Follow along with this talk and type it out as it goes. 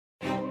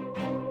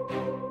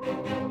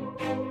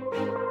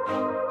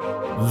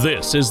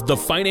This is the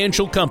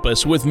Financial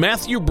Compass with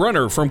Matthew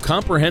Brunner from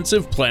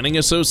Comprehensive Planning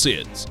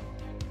Associates.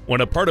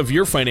 When a part of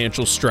your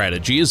financial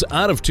strategy is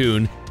out of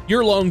tune,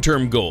 your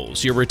long-term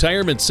goals, your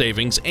retirement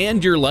savings,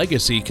 and your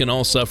legacy can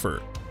all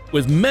suffer.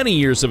 With many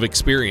years of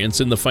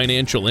experience in the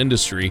financial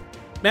industry,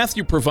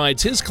 Matthew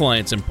provides his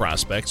clients and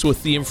prospects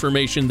with the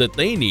information that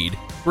they need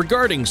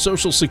regarding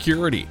Social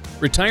Security,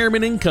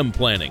 retirement income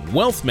planning,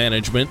 wealth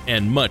management,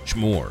 and much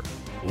more.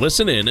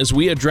 Listen in as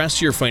we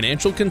address your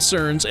financial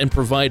concerns and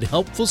provide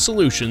helpful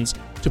solutions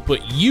to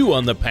put you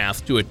on the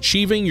path to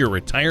achieving your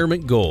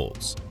retirement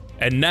goals.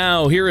 And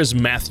now, here is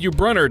Matthew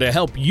Brunner to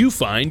help you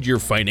find your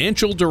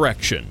financial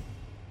direction.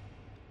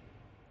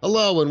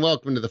 Hello and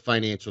welcome to the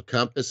Financial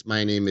Compass.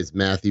 My name is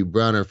Matthew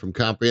Brunner from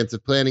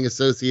Comprehensive Planning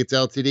Associates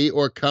Ltd.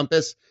 or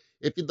Compass.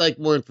 If you'd like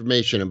more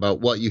information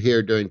about what you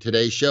hear during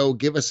today's show,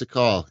 give us a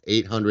call,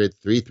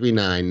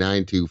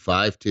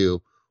 800-339-9252,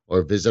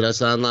 or visit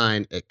us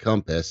online at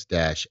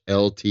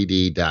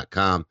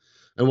compass-ltd.com.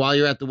 And while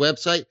you're at the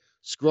website,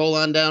 scroll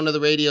on down to the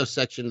radio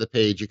section of the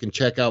page. You can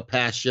check out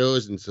past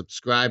shows and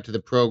subscribe to the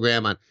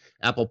program on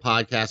Apple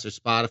Podcasts or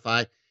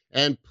Spotify.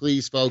 And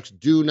please, folks,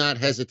 do not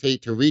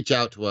hesitate to reach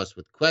out to us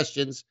with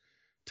questions,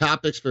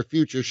 topics for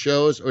future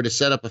shows, or to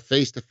set up a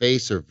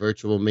face-to-face or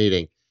virtual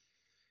meeting.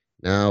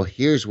 Now,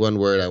 here's one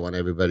word I want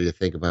everybody to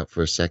think about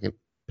for a second: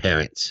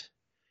 parents.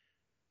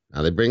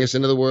 Now, they bring us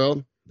into the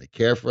world. They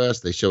care for us.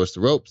 They show us the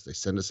ropes. They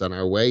send us on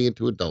our way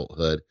into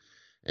adulthood.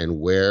 And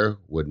where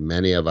would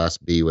many of us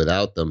be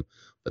without them?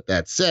 But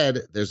that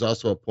said, there's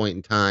also a point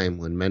in time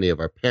when many of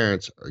our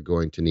parents are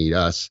going to need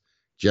us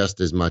just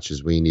as much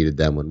as we needed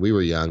them when we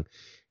were young.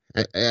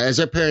 As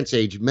our parents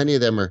age, many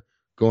of them are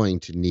going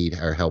to need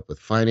our help with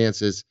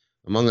finances,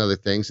 among other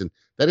things. And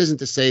that isn't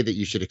to say that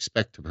you should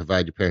expect to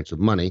provide your parents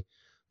with money,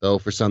 though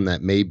for some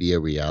that may be a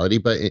reality.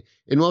 But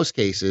in most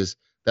cases,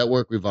 that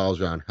work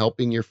revolves around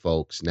helping your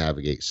folks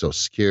navigate Social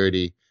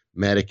Security,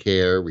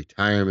 Medicare,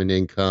 retirement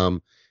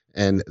income,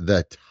 and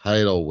the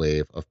tidal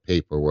wave of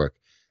paperwork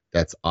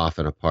that's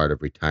often a part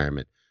of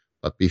retirement.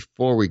 But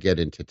before we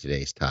get into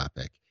today's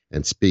topic,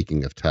 and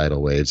speaking of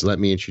tidal waves, let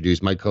me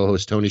introduce my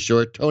co-host, Tony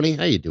Short. Tony,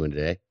 how you doing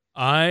today?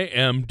 I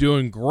am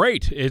doing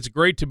great. It's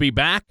great to be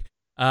back.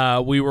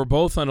 We were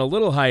both on a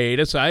little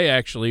hiatus. I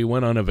actually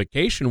went on a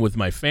vacation with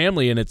my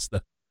family, and it's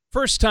the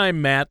first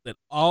time, Matt, that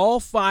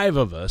all five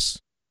of us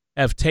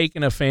have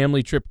taken a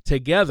family trip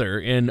together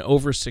in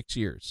over 6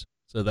 years.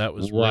 So that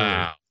was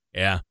wow.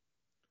 Really, yeah.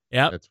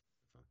 That's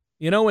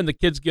when the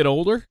kids get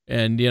older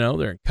and,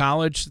 they're in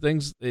college,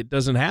 it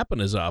doesn't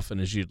happen as often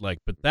as you'd like.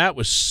 But that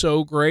was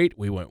so great.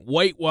 We went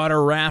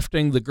whitewater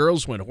rafting. The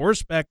girls went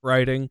horseback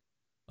riding.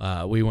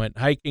 We went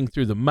hiking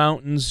through the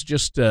mountains.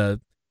 A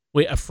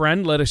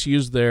friend let us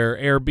use their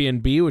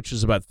Airbnb, which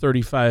is about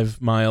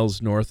 35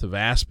 miles north of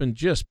Aspen.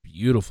 Just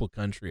beautiful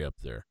country up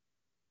there.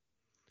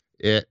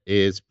 It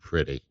is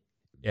pretty.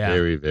 Yeah.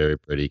 Very, very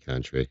pretty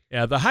country.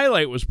 Yeah, the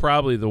highlight was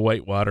probably the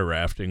whitewater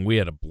rafting. We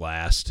had a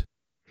blast.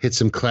 Hit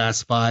some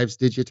class 5s,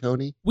 did you,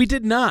 Tony? We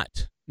did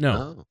not.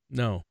 No.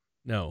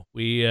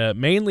 We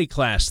mainly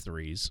class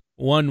 3s.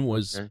 One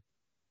was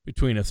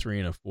between a 3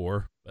 and a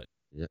 4, but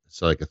yeah,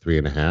 so like a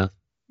 3.5.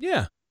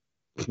 Yeah,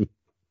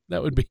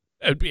 that would be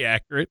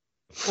accurate,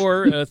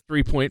 or a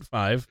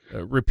 3.5.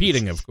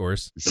 Repeating, of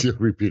course.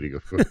 Repeating,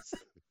 of course.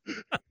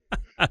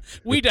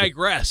 We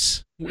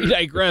digress.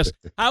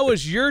 How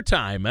was your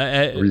time?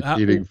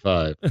 Repeating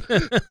 5.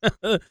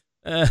 How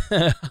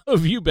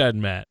have you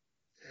been, Matt?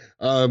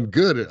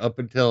 Good up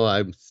until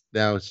I'm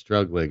now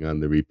struggling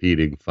on the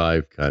repeating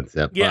 5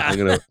 concept. Yeah, I'm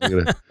gonna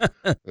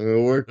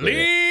work with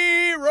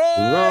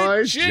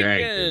Leroy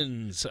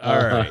Jenkins.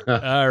 All right.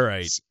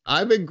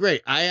 I've been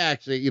great. I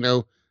actually,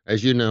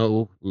 as you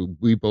know,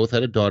 we both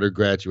had a daughter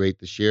graduate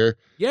this year.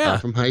 Yeah,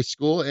 from high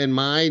school, and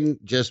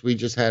we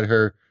just had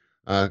her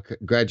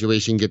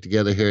graduation get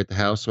together here at the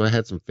house. So I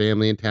had some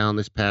family in town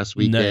this past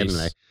weekend, nice.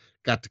 And I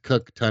got to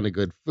cook a ton of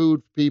good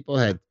food for people.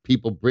 Had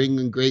people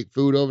bringing great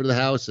food over to the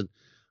house, and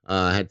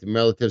had some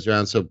relatives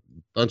around, so a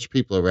bunch of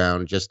people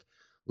around. Just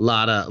a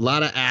lot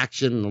of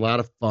action, a lot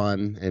of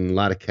fun, and a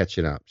lot of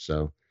catching up.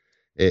 So,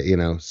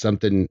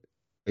 something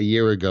a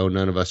year ago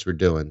none of us were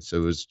doing.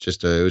 So it was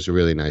a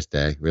really nice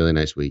day, really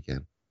nice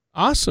weekend.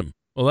 Awesome.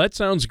 Well, that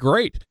sounds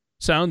great.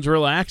 Sounds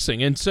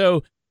relaxing. And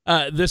so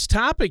this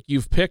topic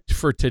you've picked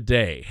for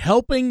today,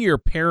 helping your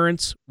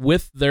parents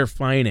with their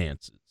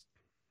finances.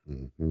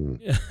 Mm-hmm.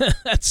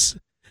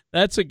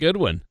 That's a good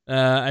one.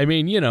 A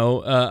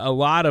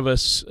lot of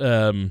us,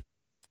 we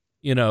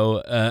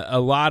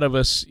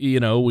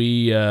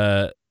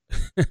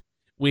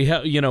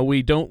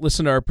don't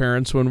listen to our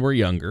parents when we're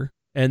younger,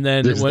 and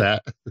then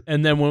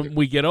and then when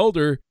we get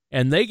older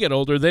and they get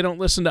older, they don't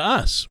listen to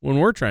us when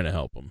we're trying to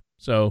help them.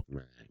 So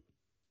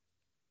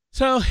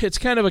it's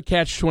kind of a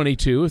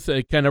catch-22.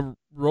 It kind of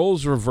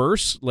roles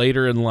reverse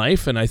later in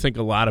life, and I think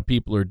a lot of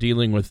people are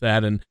dealing with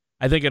that, and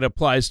I think it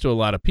applies to a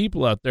lot of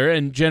people out there.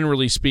 And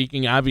generally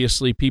speaking,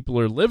 obviously, people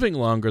are living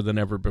longer than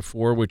ever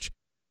before, which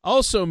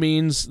also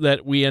means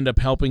that we end up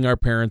helping our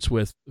parents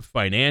with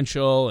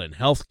financial and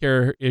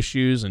healthcare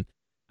issues. And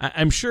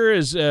I'm sure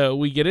as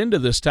we get into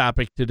this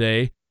topic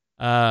today,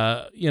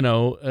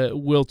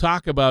 we'll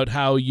talk about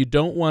how you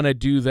don't want to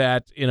do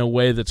that in a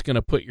way that's going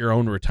to put your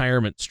own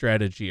retirement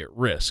strategy at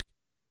risk.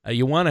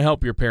 You want to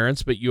help your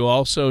parents, but you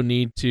also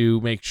need to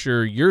make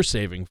sure you're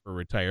saving for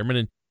retirement.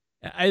 And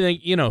I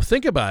think,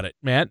 think about it,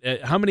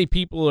 Matt. How many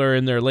people are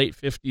in their late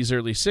 50s,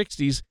 early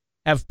 60s,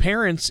 have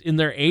parents in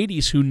their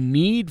 80s who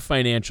need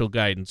financial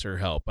guidance or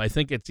help? I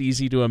think it's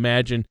easy to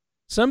imagine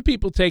some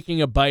people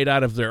taking a bite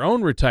out of their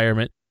own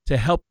retirement to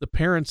help the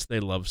parents they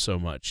love so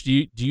much.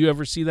 Do you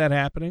ever see that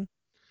happening?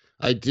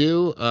 I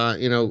do.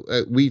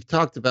 We've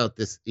talked about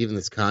this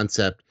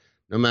concept,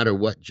 no matter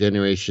what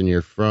generation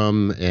you're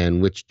from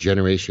and which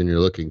generation you're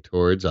looking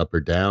towards, up or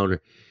down,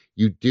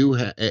 you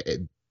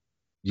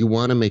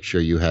want to make sure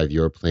you have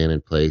your plan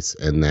in place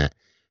and that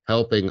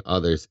helping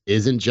others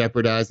isn't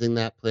jeopardizing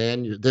that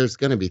plan. There's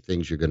going to be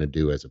things you're going to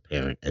do as a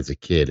parent, as a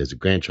kid, as a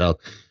grandchild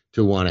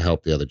to want to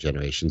help the other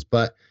generations,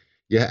 but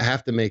you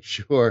have to make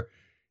sure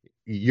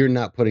you're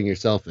not putting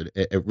yourself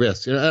at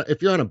risk.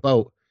 If you're on a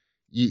boat,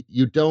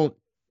 you don't,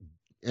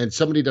 and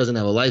somebody doesn't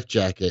have a life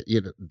jacket,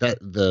 that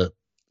the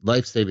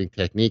life-saving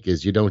technique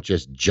is you don't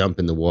just jump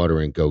in the water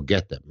and go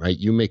get them, right?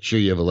 You make sure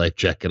you have a life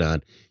jacket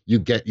on.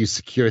 You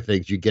secure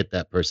things. You get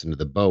that person to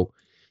the boat.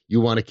 You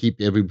want to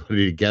keep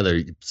everybody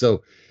together.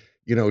 So,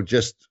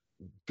 just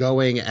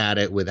going at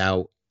it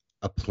without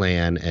a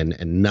plan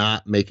and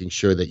not making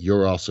sure that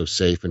you're also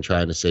safe and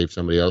trying to save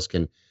somebody else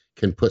can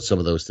put some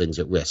of those things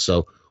at risk.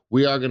 So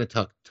we are going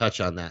to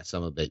touch on that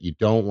some a bit. You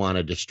don't want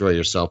to destroy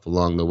yourself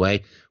along the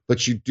way,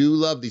 but you do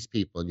love these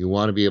people and you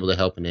want to be able to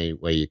help in any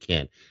way you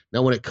can.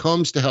 Now, when it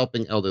comes to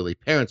helping elderly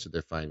parents with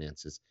their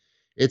finances,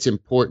 it's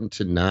important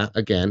to not,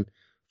 again,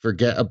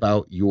 forget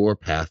about your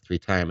path to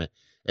retirement.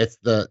 If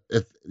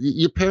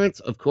your parents,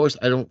 of course,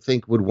 I don't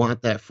think would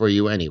want that for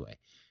you anyway.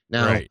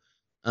 Now, right.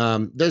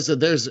 There's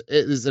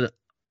an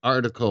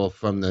article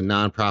from the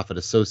nonprofit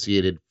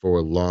Association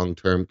for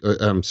Long-Term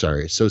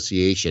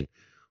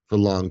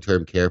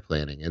Care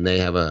Planning, and they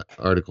have an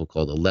article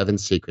called 11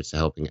 Secrets to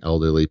Helping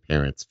Elderly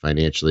Parents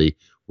Financially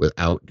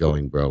Without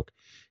Going Broke.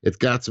 It's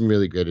got some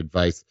really good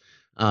advice.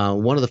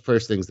 One of the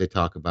first things they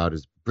talk about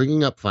is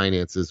bringing up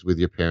finances with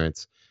your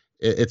parents.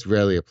 It's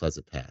rarely a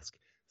pleasant task.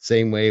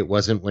 Same way it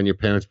wasn't when your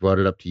parents brought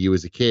it up to you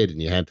as a kid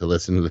and you had to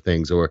listen to the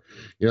things, or,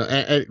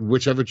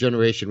 whichever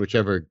generation,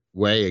 whichever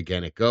way,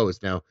 again, it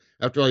goes. Now,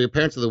 after all, your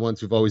parents are the ones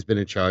who've always been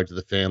in charge of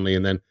the family.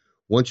 And then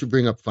once you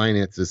bring up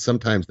finances,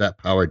 sometimes that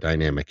power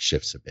dynamic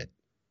shifts a bit.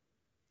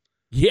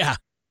 Yeah.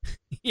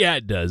 Yeah,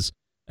 it does.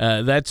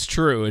 That's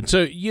true. And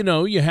so,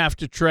 you have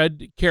to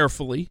tread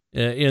carefully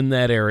in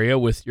that area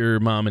with your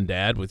mom and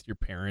dad, with your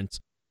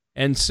parents.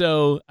 And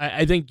so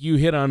I think you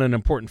hit on an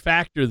important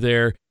factor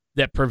there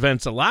that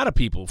prevents a lot of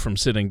people from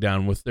sitting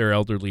down with their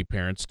elderly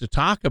parents to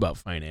talk about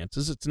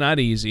finances. It's not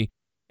easy.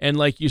 And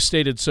like you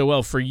stated so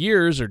well, for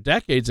years or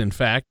decades, in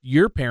fact,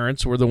 your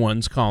parents were the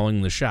ones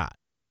calling the shot.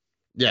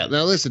 Yeah.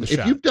 Now, listen,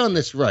 if you've done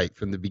this right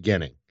from the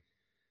beginning,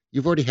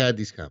 you've already had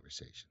these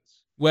conversations.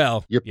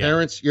 Well, your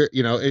parents,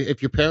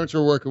 if your parents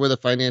were working with a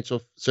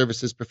financial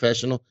services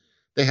professional,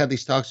 they had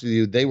these talks with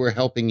you. They were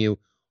helping you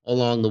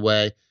along the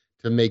way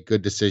to make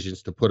good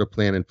decisions, to put a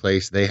plan in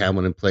place. They have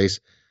one in place.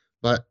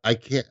 But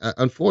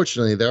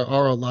unfortunately, there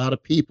are a lot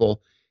of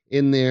people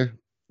in their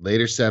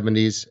later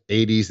 70s,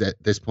 80s at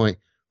this point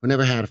who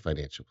never had a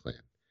financial plan.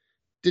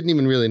 Didn't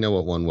even really know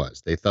what one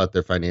was. They thought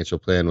their financial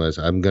plan was,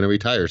 I'm going to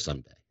retire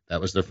someday. That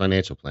was their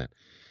financial plan.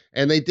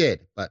 And they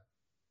did, but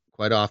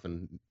quite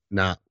often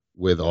not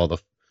with all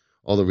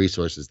the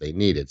resources they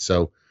needed.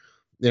 So,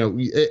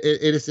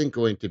 it isn't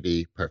going to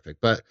be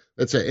perfect. But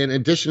let's say, in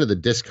addition to the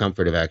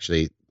discomfort of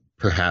actually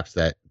perhaps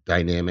that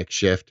dynamic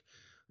shift,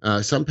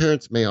 some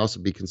parents may also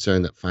be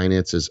concerned that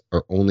finances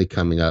are only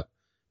coming up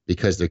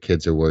because their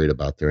kids are worried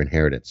about their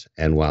inheritance.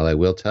 And while I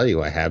will tell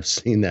you, I have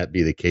seen that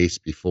be the case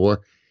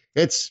before,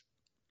 it's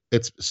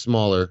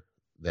smaller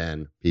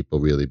than people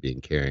really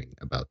being caring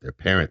about their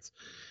parents.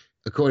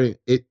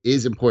 It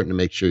is important to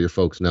make sure your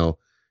folks know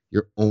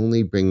you're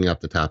only bringing up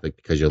the topic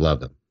because you love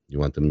them. You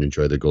want them to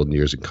enjoy their golden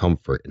years in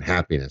comfort and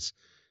happiness.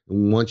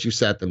 And once you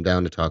sat them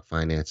down to talk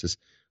finances,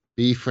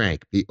 be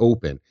frank, be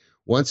open.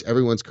 Once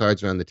everyone's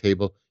cards are on the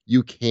table,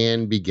 you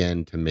can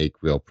begin to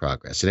make real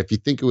progress. And if you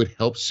think it would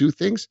help soothe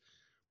things,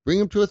 bring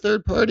them to a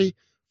third-party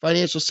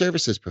financial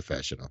services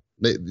professional.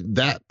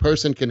 That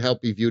person can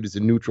help be viewed as a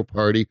neutral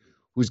party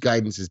whose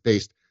guidance is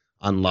based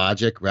on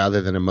logic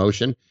rather than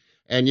emotion.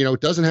 And,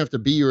 it doesn't have to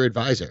be your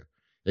advisor.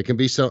 It can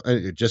be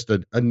just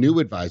a new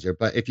advisor.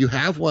 But if you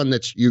have one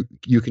that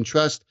you can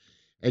trust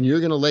and you're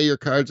going to lay your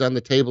cards on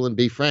the table and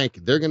be frank,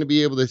 they're going to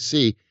be able to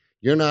see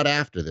you're not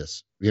after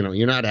this.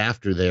 You're not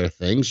after their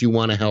things. You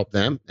want to help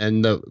them.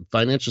 And the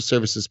financial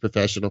services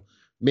professional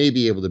may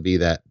be able to be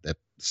that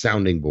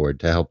sounding board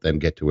to help them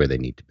get to where they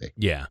need to be.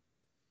 Yeah.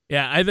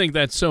 Yeah, I think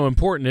that's so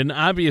important. And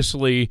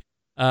obviously,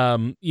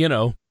 I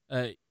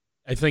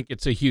think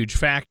it's a huge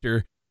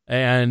factor.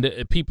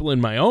 And people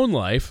in my own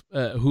life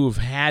who've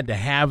had to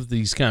have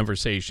these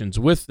conversations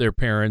with their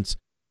parents,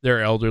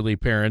 their elderly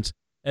parents,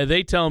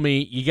 they tell me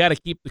you got to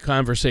keep the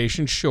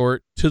conversation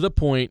short, to the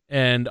point,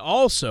 and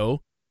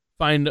also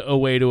find a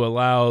way to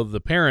allow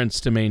the parents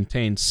to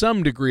maintain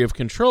some degree of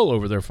control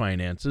over their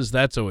finances.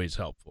 That's always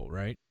helpful,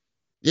 right?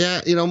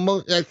 Yeah,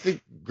 I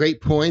think great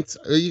points.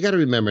 You got to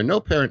remember, no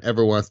parent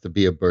ever wants to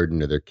be a burden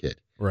to their kid.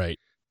 Right.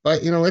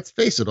 But, let's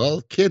face it,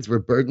 all kids were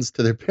burdens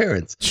to their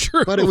parents.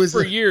 True, but it was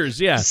for years,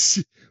 yeah.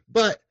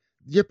 But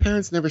your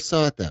parents never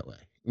saw it that way.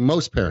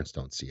 Most parents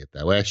don't see it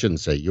that way. I shouldn't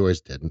say yours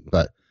didn't,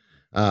 but,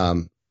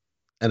 and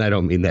I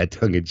don't mean that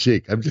tongue in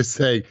cheek. I'm just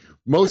saying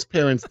most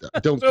parents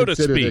don't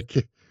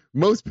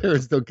most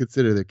parents don't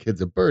consider their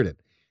kids a burden.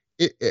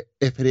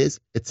 If it is,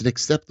 it's an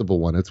acceptable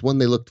one. It's one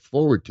they looked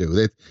forward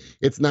to.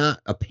 It's not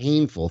a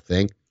painful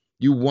thing.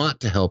 You want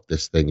to help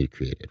this thing you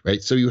created,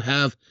 right? So you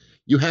have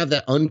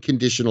that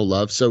unconditional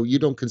love, so you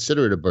don't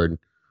consider it a burden.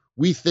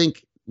 We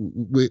think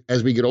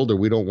as we get older,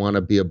 we don't want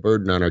to be a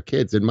burden on our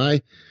kids. In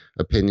my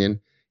opinion,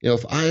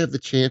 if I have the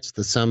chance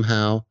to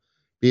somehow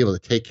be able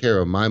to take care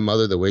of my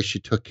mother the way she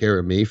took care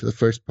of me for the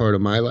first part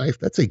of my life,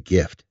 that's a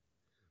gift.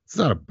 It's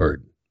not a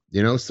burden,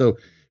 So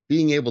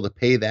being able to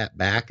pay that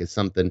back is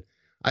something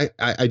I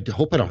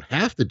hope I don't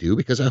have to do,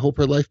 because I hope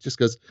her life just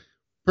goes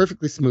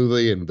perfectly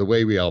smoothly and the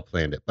way we all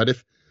planned it. But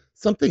if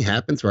something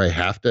happens where I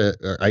have to,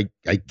 or I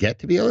get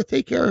to be able to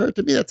take care of her,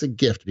 to me, that's a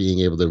gift, being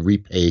able to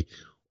repay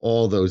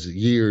all those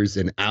years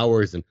and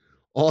hours and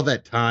all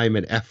that time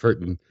and effort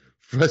and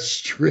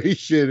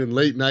frustration and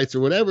late nights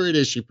or whatever it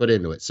is she put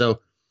into it.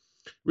 So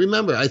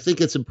remember, I think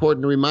it's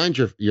important to remind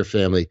your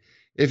family,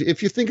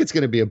 if you think it's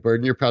going to be a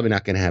burden, you're probably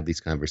not going to have these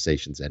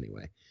conversations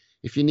anyway.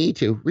 If you need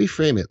to,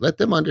 reframe it. Let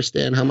them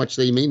understand how much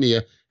they mean to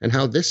you and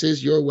how this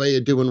is your way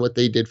of doing what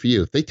they did for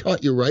you. If they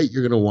taught you right,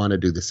 you're going to want to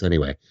do this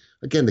anyway.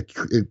 Again,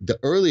 the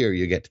earlier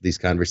you get to these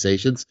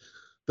conversations,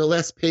 the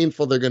less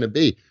painful they're going to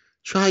be.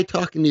 Try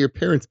talking to your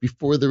parents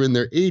before they're in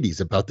their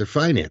 80s about their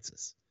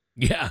finances.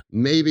 Yeah.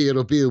 Maybe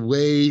it'll be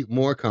way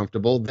more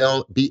comfortable.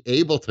 They'll be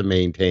able to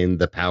maintain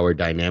the power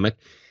dynamic.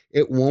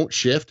 It won't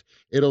shift.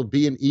 It'll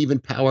be an even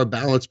power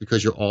balance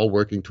because you're all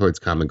working towards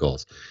common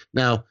goals.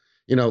 Now,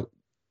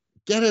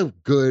 get a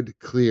good,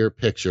 clear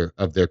picture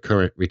of their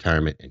current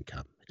retirement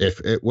income.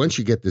 Once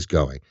you get this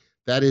going,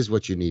 that is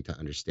what you need to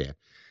understand.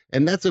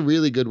 And that's a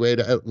really good way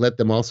to let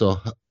them also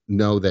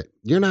know that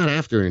you're not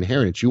after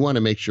inheritance. You want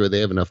to make sure they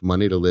have enough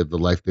money to live the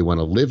life they want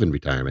to live in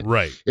retirement.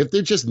 Right. If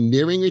they're just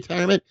nearing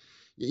retirement,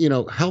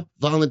 help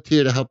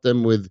volunteer to help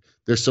them with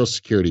their Social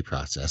Security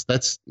process.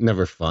 That's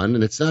never fun.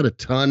 And it's not a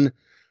ton.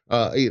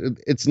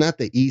 It's not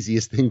the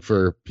easiest thing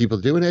for people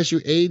to do. And as you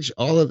age,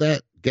 all of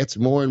that gets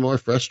more and more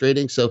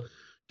frustrating. So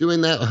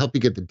doing that will help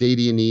you get the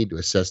data you need to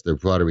assess their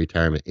broader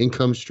retirement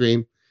income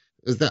stream.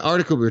 There's that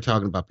article we were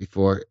talking about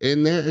before.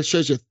 In there, it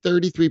shows you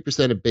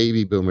 33% of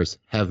baby boomers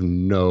have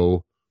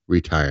no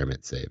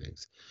retirement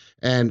savings.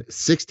 And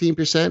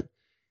 16%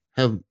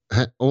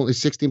 only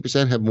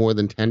 16% have more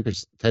than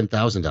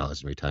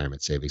 $10,000 in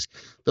retirement savings.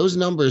 Those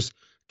numbers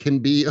can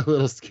be a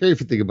little scary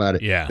if you think about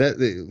it. Yeah.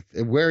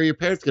 Where are your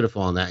parents going to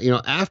fall on that?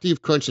 After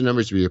you've crunched the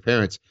numbers with your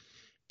parents,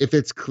 if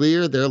it's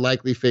clear they're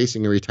likely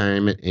facing a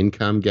retirement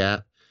income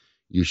gap,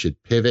 you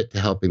should pivot to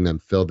helping them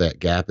fill that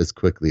gap as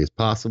quickly as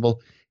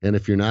possible. And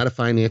if you're not a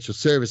financial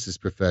services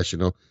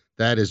professional,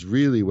 that is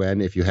really when,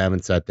 if you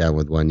haven't sat down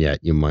with one yet,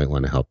 you might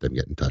want to help them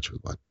get in touch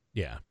with one.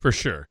 Yeah, for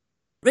sure.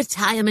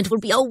 Retirement will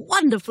be a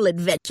wonderful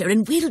adventure,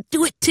 and we'll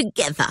do it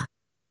together.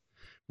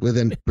 With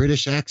a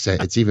British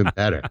accent, it's even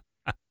better.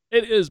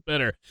 It is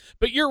better.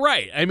 But you're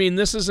right. I mean,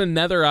 this is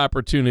another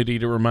opportunity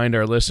to remind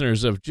our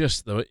listeners of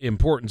just the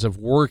importance of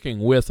working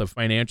with a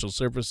financial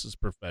services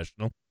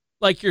professional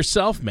like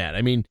yourself, Matt.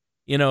 I mean,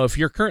 if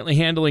you're currently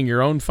handling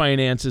your own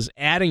finances,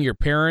 adding your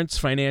parents'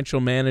 financial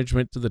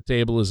management to the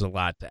table is a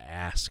lot to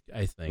ask,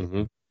 I think.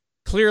 Mm-hmm.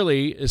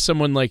 Clearly, as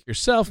someone like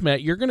yourself,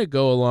 Matt, you're going to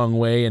go a long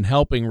way in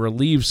helping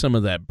relieve some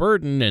of that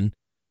burden, and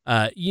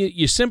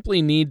you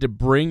simply need to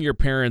bring your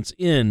parents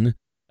in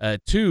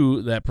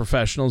to that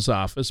professional's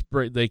office.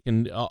 They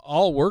can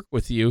all work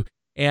with you,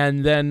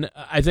 and then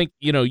I think,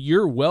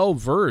 you're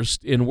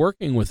well-versed in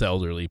working with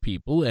elderly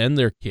people and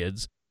their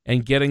kids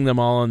and getting them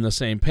all on the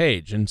same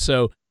page, and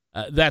so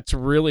that's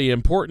really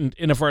important.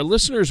 And if our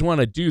listeners want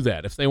to do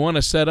that, if they want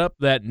to set up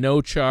that no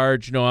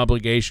charge, no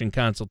obligation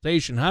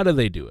consultation, how do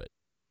they do it?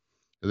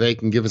 They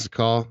can give us a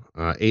call,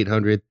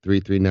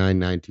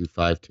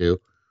 800-339-9252,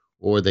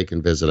 or they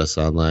can visit us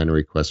online and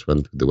request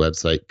one through the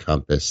website,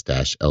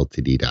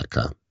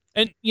 compass-ltd.com.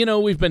 And,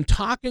 we've been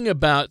talking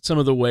about some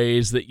of the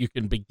ways that you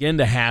can begin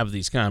to have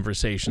these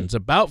conversations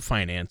about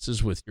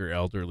finances with your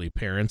elderly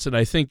parents, and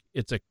I think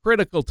it's a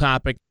critical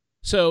topic.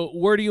 So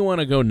where do you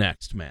want to go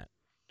next, Matt?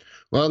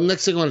 Well, the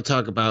next thing I want to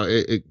talk about,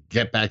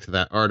 get back to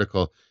that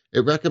article.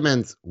 It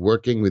recommends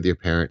working with your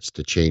parents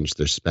to change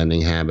their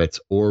spending habits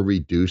or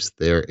reduce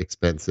their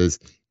expenses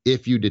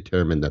if you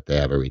determine that they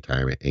have a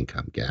retirement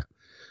income gap.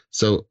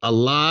 So a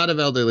lot of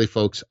elderly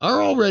folks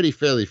are already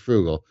fairly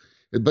frugal,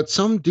 but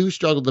some do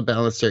struggle to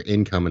balance their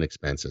income and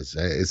expenses.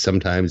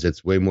 Sometimes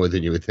it's way more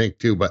than you would think,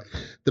 too. But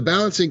the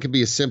balancing can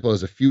be as simple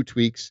as a few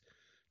tweaks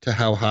to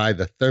how high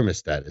the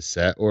thermostat is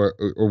set or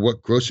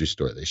what grocery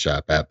store they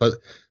shop at. But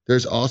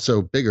there's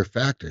also bigger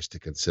factors to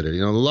consider.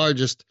 The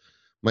largest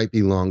might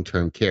be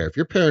long-term care. If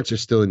your parents are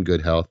still in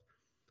good health,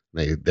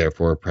 they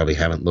therefore probably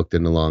haven't looked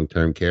into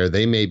long-term care.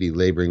 They may be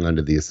laboring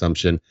under the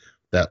assumption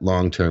that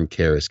long-term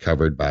care is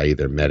covered by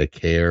either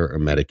Medicare or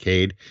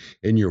Medicaid,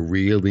 and you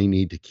really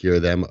need to cure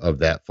them of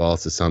that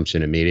false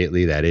assumption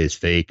immediately. That is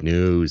fake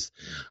news.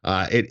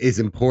 It is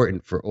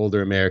important for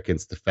older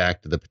Americans to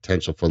factor the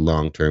potential for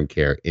long-term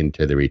care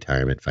into the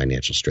retirement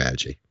financial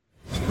strategy.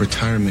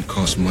 Retirement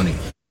costs money.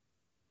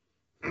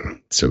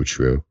 So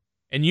true.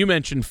 And you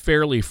mentioned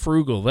Fairly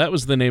Frugal. That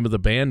was the name of the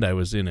band I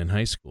was in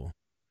high school.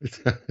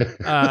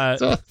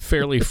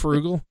 Fairly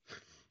Frugal.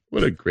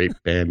 What a great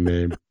band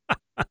name.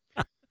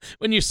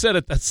 When you said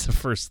it, that's the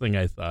first thing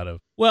I thought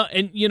of. Well,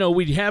 and,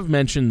 we have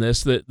mentioned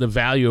this, that the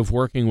value of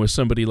working with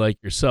somebody like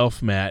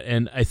yourself, Matt,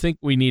 and I think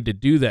we need to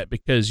do that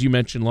because you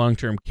mentioned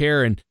long-term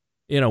care, and,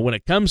 when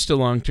it comes to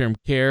long-term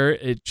care,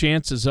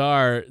 chances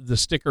are the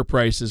sticker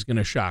price is going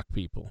to shock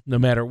people. No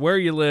matter where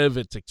you live,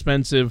 it's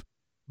expensive,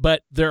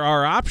 but there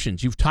are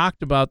options. You've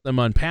talked about them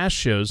on past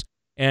shows,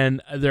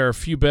 and there are a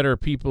few better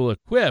people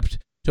equipped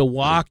to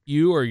walk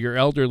you or your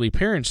elderly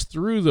parents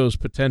through those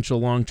potential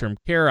long-term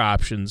care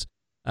options.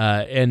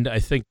 And I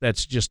think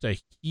that's just a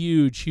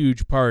huge,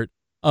 huge part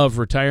of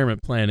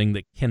retirement planning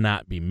that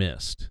cannot be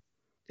missed.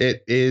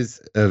 It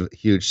is a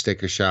huge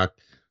sticker shock.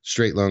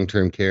 Straight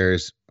long-term care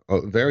is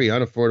very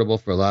unaffordable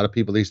for a lot of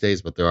people these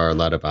days, but there are a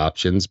lot of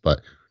options,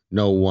 but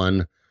no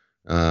one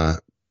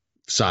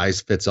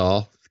size fits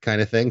all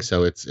kind of thing.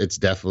 So it's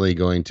definitely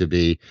going to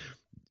be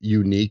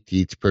unique to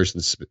each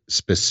person's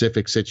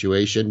specific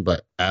situation,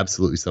 but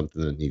absolutely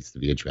something that needs to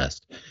be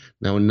addressed.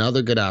 Now,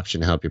 another good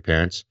option to help your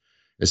parents,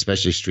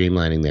 especially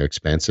streamlining their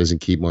expenses and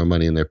keep more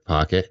money in their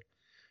pocket,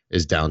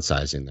 is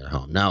downsizing their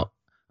home. Now,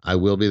 I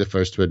will be the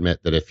first to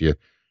admit that if your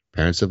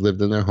parents have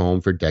lived in their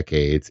home for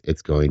decades,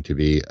 it's going to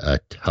be a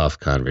tough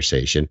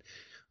conversation.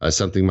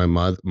 Something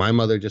my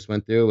mother just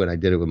went through, and I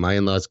did it with my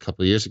in-laws a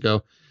couple of years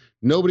ago.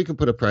 Nobody can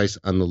put a price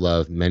on the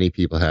love many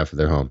people have for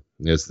their home.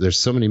 There's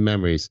so many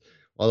memories,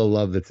 all the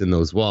love that's in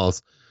those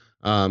walls.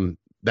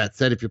 That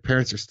said, if your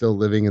parents are still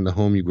living in the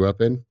home you grew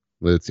up in,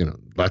 with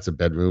lots of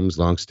bedrooms,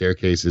 long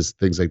staircases,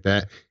 things like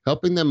that,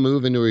 helping them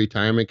move into a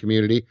retirement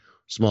community,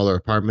 smaller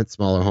apartment,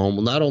 smaller home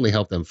will not only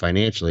help them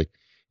financially,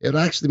 it'll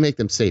actually make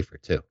them safer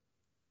too.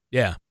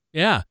 Yeah.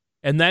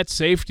 And that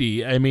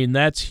safety,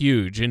 that's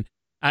huge. And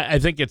I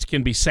think it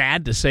can be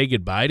sad to say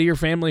goodbye to your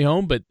family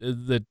home, but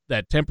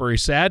that temporary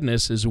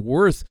sadness is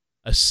worth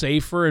a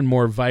safer and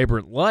more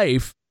vibrant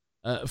life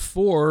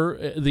for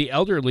the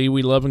elderly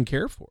we love and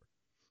care for.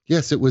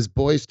 Yes, it was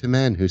Boys to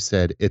Men who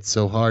said, "It's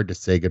so hard to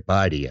say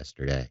goodbye to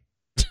yesterday."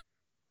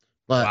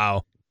 But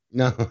wow.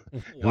 No,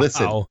 Wow.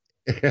 Listen,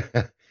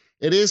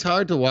 it is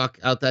hard to walk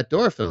out that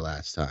door for the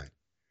last time.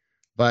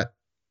 But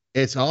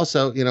it's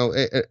also,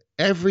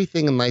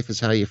 everything in life is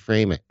how you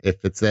frame it.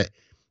 If it's that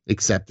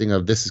accepting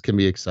of this can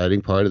be an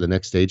exciting part of the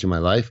next stage of my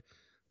life,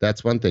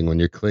 that's one thing. When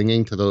you're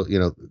clinging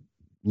to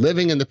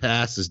living in the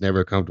past is never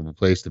a comfortable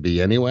place to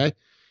be anyway.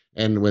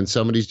 And when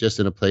somebody's just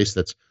in a place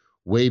that's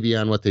way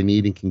beyond what they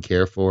need and can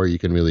care for, you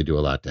can really do a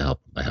lot to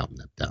help them by helping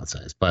them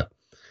downsize. But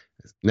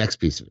next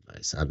piece of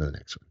advice, on to the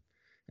next one.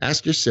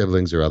 Ask your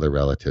siblings or other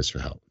relatives for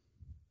help.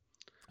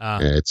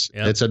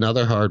 It's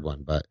another hard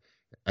one, but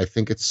I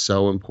think it's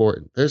so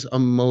important. There's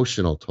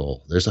emotional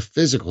toll. There's a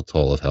physical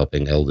toll of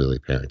helping elderly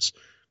parents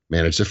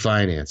manage their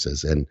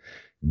finances and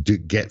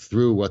get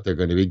through what they're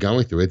going to be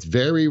going through. It's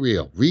very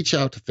real. Reach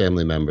out to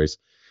family members.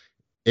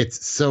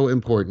 It's so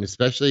important,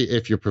 especially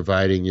if you're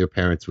providing your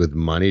parents with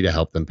money to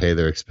help them pay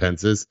their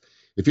expenses.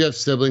 If you have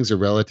siblings or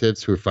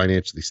relatives who are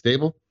financially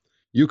stable,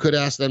 you could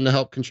ask them to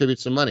help contribute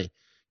some money.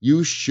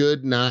 You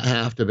should not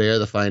have to bear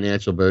the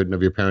financial burden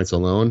of your parents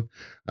alone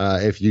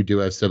if you do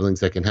have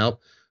siblings that can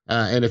help.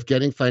 And if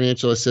getting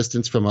financial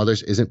assistance from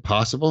others isn't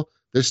possible,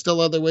 there's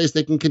still other ways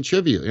they can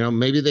contribute.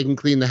 Maybe they can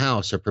clean the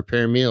house or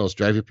prepare meals,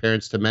 drive your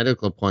parents to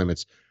medical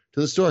appointments,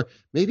 to the store.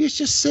 Maybe it's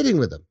just sitting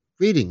with them,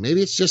 reading.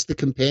 Maybe it's just the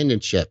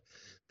companionship.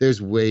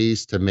 There's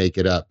ways to make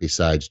it up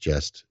besides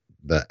just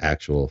the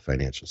actual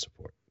financial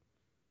support.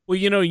 Well,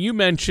 you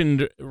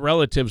mentioned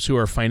relatives who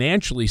are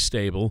financially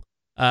stable,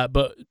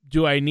 but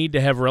do I need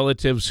to have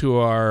relatives who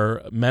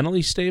are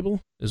mentally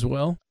stable as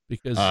well?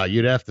 Because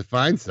you'd have to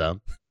find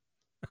some.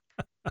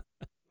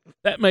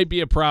 That might be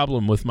a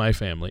problem with my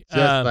family.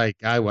 Just like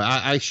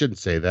I shouldn't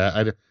say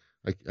that.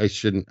 I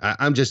shouldn't.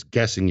 I'm just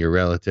guessing your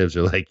relatives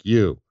are like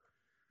you.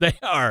 They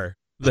are.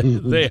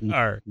 They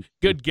are.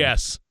 Good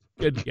guess.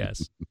 Good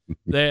guess.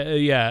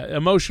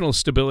 Emotional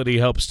stability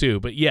helps too.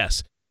 But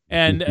yes.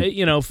 And,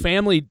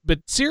 family, but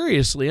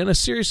seriously, on a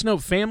serious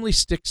note, family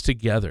sticks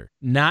together,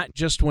 not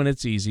just when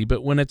it's easy,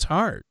 but when it's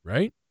hard,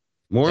 right?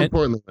 More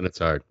importantly, when it's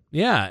hard.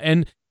 Yeah.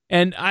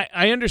 And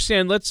I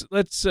understand.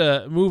 Let's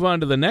move on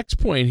to the next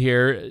point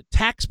here.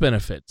 Tax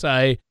benefits.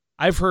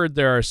 I've heard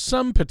there are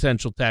some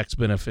potential tax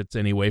benefits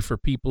anyway for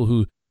people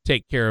who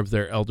take care of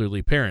their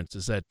elderly parents.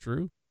 Is that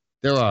true?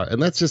 There are. And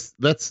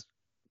let's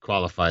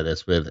qualify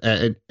this with,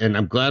 and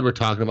I'm glad we're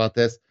talking about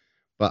this,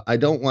 but I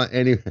don't want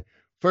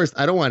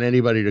I don't want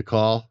anybody to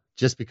call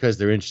just because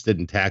they're interested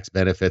in tax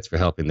benefits for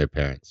helping their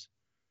parents.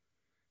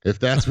 If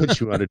that's what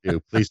you want to do,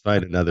 please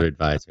find another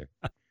advisor.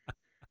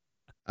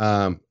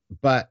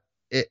 But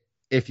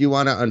if you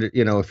want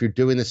to if you're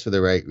doing this for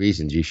the right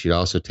reasons, you should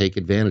also take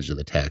advantage of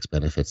the tax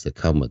benefits that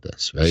come with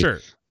this, right? Sure.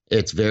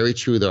 It's very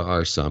true. There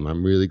are some.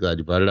 I'm really glad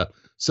you brought it up.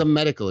 Some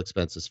medical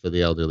expenses for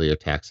the elderly are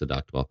tax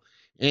deductible.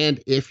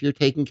 And if you're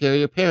taking care of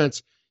your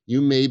parents,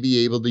 you may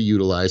be able to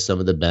utilize some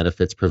of the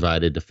benefits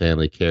provided to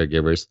family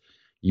caregivers.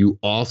 You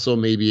also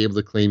may be able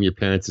to claim your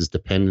parents as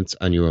dependents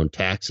on your own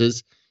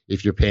taxes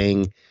if you're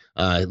paying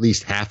at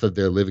least half of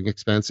their living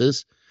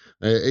expenses.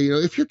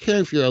 If you're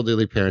caring for your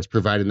elderly parents,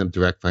 providing them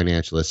direct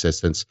financial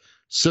assistance,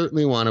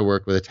 certainly want to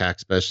work with a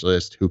tax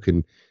specialist who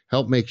can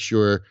help make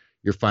sure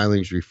your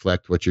filings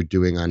reflect what you're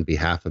doing on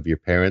behalf of your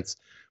parents.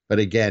 But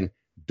again,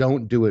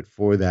 don't do it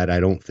for that.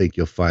 I don't think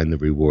you'll find the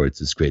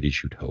rewards as great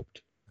as you'd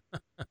hoped.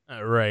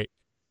 Right.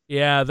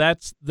 Yeah,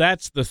 that's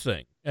the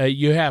thing.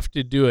 You have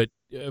to do it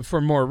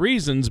for more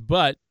reasons,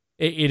 but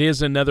it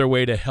is another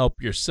way to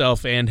help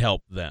yourself and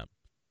help them.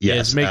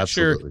 Yes,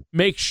 absolutely.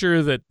 Make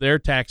sure that their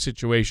tax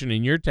situation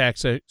and your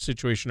tax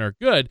situation are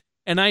good.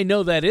 And I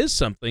know that is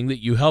something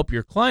that you help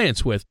your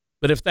clients with.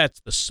 But if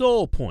that's the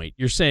sole point,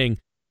 you're saying,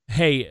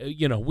 hey,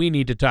 we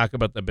need to talk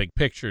about the big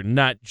picture,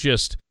 not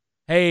just,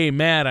 hey,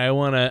 Matt, I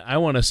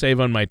want to save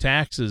on my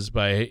taxes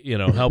by,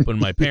 helping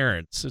my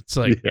parents. It's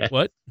like,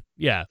 what?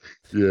 Yeah.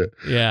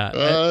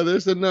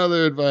 There's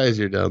another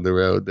advisor down the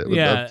road that would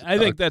love to I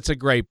think that's a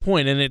great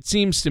point. And it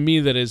seems to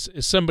me that as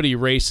somebody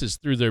races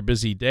through their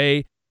busy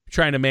day,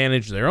 trying to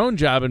manage their own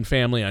job and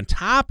family on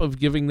top of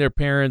giving their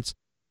parents,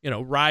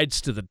 rides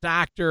to the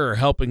doctor or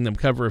helping them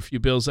cover a few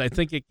bills, I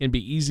think it can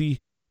be easy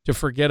to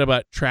forget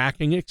about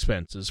tracking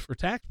expenses for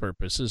tax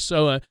purposes.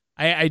 So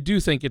I do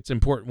think it's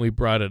important we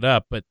brought it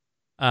up. But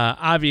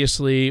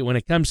obviously, when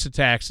it comes to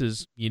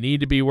taxes, you need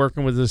to be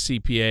working with a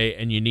CPA,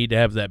 and you need to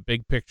have that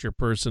big picture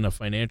person, a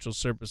financial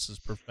services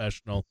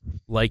professional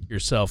like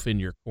yourself in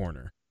your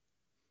corner.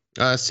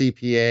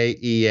 CPA,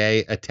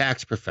 EA, a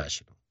tax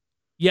professional.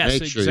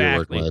 Yes, Make sure you're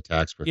working with a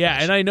tax professional. Yeah,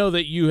 and I know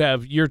that you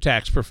have your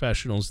tax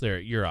professionals there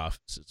at your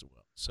office as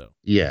well. So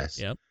yes.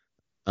 Yep.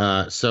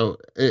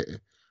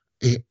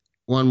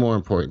 One more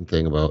important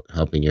thing about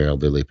helping your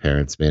elderly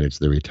parents manage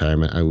their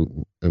retirement,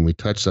 and we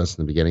touched on this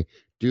in the beginning,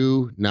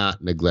 do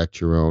not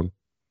neglect your own.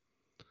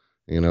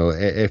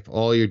 If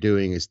all you're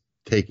doing is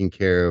taking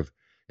care of,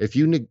 if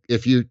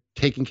you're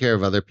taking care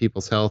of other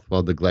people's health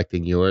while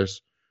neglecting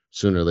yours,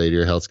 sooner or later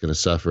your health's going to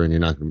suffer,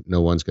 and no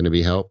one's going to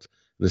be helped.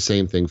 The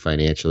same thing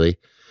financially.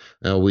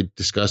 We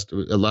discussed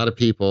a lot of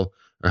people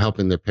are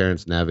helping their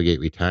parents navigate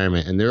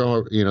retirement, and they're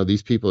all,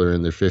 these people are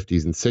in their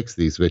 50s and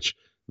 60s, which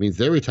means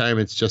their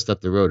retirement's just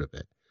up the road a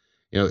bit.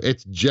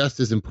 It's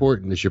just as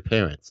important as your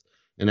parents.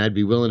 And I'd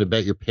be willing to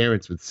bet your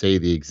parents would say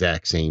the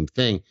exact same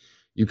thing.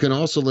 You can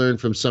also learn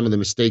from some of the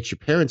mistakes your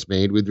parents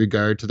made with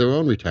regard to their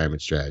own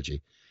retirement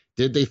strategy.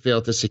 Did they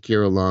fail to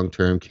secure a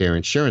long-term care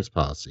insurance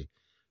policy?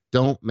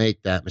 Don't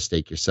make that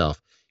mistake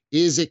yourself.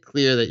 Is it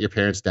clear that your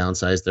parents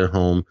downsized their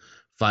home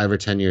 5 or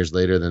 10 years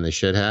later than they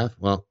should have?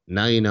 Well,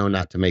 now you know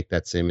not to make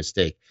that same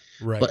mistake.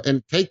 Right.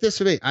 And take this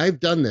from me. I've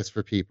done this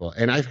for people,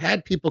 and I've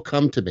had people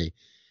come to me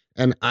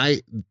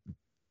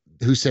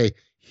who say,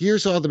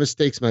 here's all the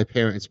mistakes my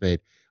parents made.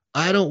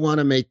 I don't want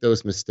to make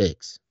those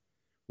mistakes.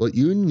 Well,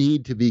 you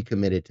need to be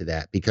committed to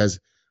that, because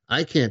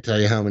I can't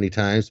tell you how many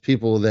times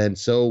people will then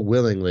so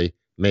willingly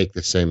make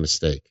the same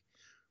mistake.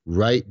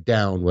 Write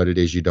down what it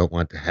is you don't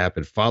want to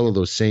happen. Follow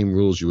those same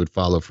rules you would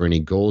follow for any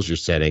goals you're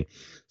setting,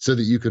 so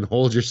that you can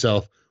hold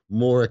yourself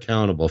more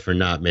accountable for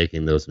not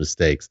making those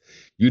mistakes.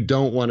 You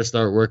don't want to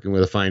start working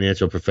with a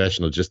financial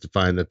professional just to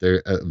find that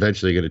they're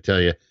eventually going to tell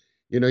you,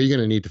 you're going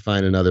to need to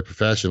find another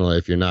professional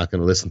if you're not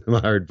going to listen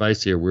to our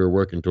advice here. We're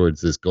working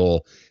towards this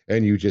goal,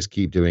 and you just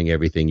keep doing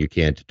everything you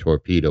can to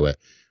torpedo it.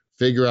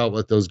 Figure out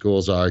what those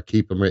goals are,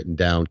 keep them written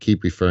down,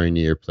 keep referring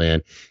to your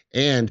plan.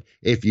 And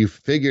if you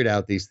figured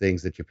out these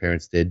things that your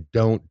parents did,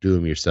 don't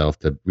doom yourself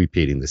to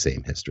repeating the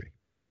same history.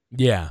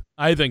 Yeah,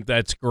 I think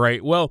that's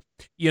great. Well,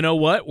 you know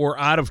what? We're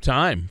out of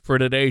time for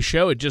today's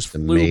show. It just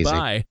flew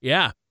by.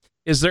 Yeah.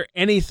 Is there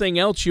anything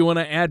else you want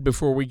to add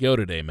before we go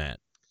today, Matt?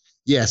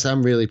 Yes,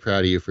 I'm really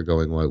proud of you for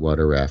going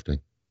whitewater rafting.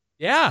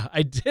 Yeah,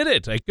 I did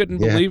it. I couldn't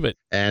believe it.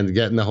 And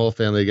getting the whole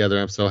family together.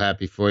 I'm so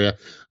happy for you.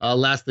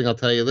 Last thing I'll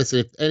tell you, listen,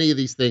 if any of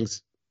these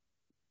things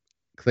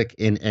click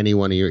in any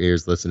one of your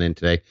ears listening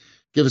today,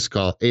 give us a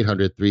call,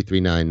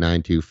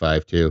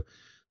 800-339-9252.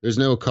 There's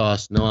no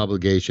cost, no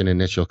obligation,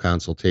 initial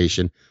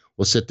consultation.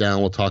 We'll sit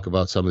down. We'll talk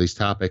about some of these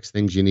topics,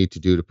 things you need to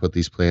do to put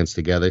these plans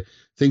together,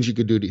 things you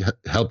could do to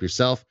help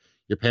yourself,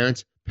 your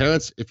parents.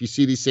 Parents, if you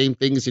see these same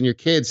things in your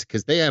kids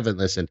because they haven't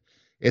listened,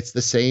 it's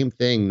the same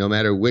thing, no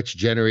matter which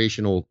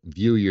generational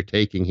view you're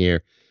taking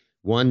here.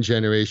 One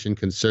generation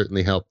can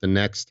certainly help the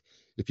next.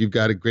 If you've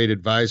got a great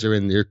advisor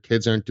and your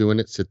kids aren't doing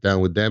it, sit down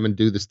with them and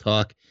do this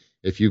talk.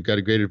 If you've got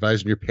a great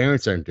advisor and your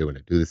parents aren't doing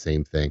it, do the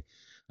same thing.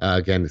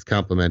 Again, it's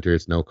complimentary.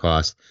 It's no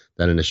cost,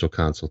 that initial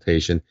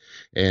consultation.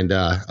 And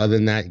other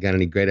than that, you got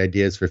any great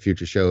ideas for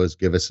future shows?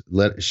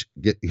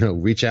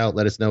 Reach out.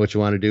 Let us know what you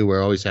want to do.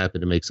 We're always happy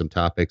to make some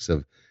topics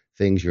of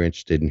things you're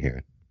interested in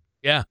hearing.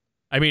 Yeah.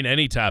 I mean,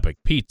 any topic.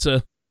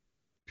 Pizza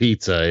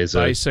is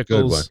bicycles, a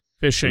good one.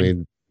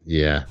 Fishing.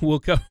 Yeah. We'll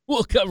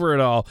cover it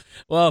all.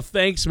 Well,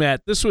 thanks,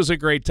 Matt. This was a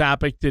great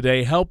topic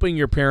today, helping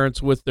your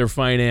parents with their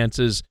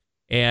finances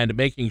and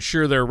making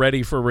sure they're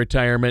ready for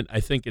retirement. I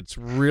think it's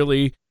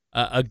really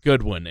a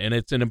good one, and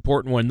it's an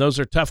important one. Those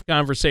are tough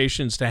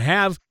conversations to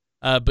have,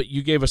 but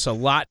you gave us a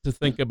lot to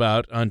think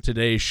about on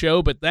today's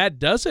show. But that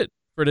does it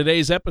for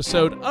today's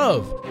episode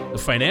of The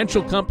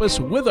Financial Compass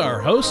with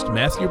our host,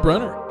 Matthew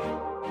Brunner.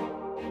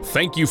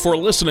 Thank you for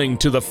listening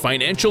to The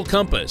Financial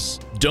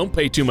Compass. Don't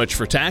pay too much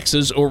for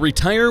taxes or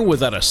retire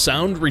without a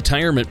sound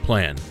retirement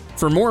plan.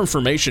 For more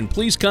information,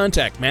 please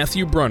contact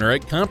Matthew Brunner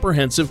at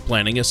Comprehensive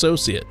Planning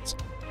Associates.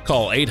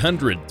 Call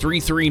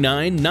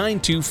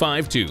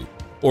 800-339-9252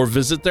 or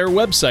visit their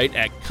website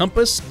at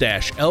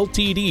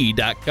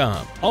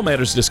compass-ltd.com. All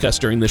matters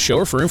discussed during this show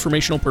are for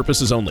informational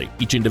purposes only.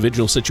 Each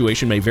individual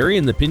situation may vary,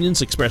 and the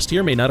opinions expressed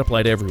here may not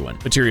apply to everyone.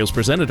 Materials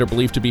presented are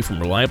believed to be from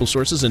reliable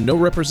sources, and no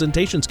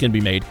representations can be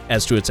made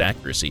as to its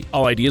accuracy.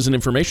 All ideas and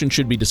information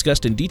should be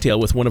discussed in detail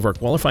with one of our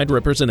qualified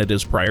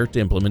representatives prior to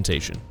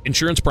implementation.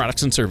 Insurance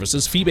products and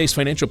services, fee-based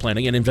financial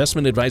planning, and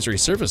investment advisory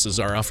services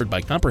are offered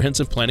by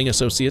Comprehensive Planning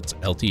Associates,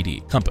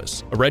 Ltd.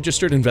 Compass, a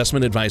registered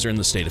investment advisor in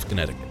the state of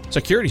Connecticut.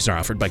 Securities are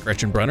offered by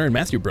Gretchen Brunner and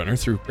Matthew Brunner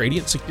through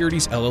Gradient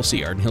Securities,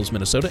 LLC, Arden Hills,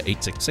 Minnesota,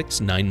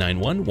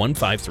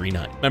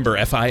 866-991-1539. Member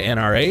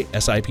FINRA,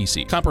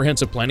 SIPC.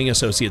 Comprehensive Planning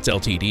Associates,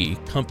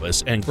 Ltd.,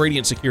 Compass, and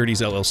Gradient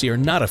Securities, LLC are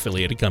not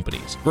affiliated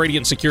companies.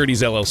 Gradient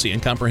Securities, LLC,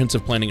 and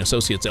Comprehensive Planning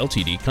Associates,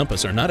 Ltd.,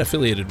 Compass, are not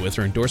affiliated with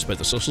or endorsed by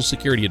the Social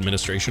Security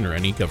Administration or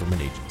any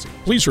government agency.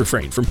 Please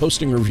refrain from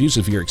posting reviews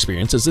of your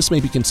experience, as this may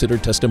be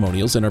considered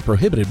testimonials and are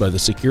prohibited by the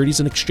Securities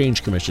and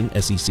Exchange Commission,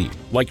 SEC.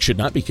 Like should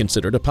not be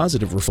considered a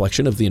positive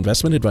reflection of the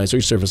investment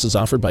advisory services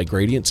offered by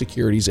Gradient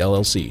Securities,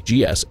 LLC,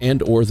 GS,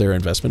 and or their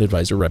investment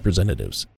advisor representatives.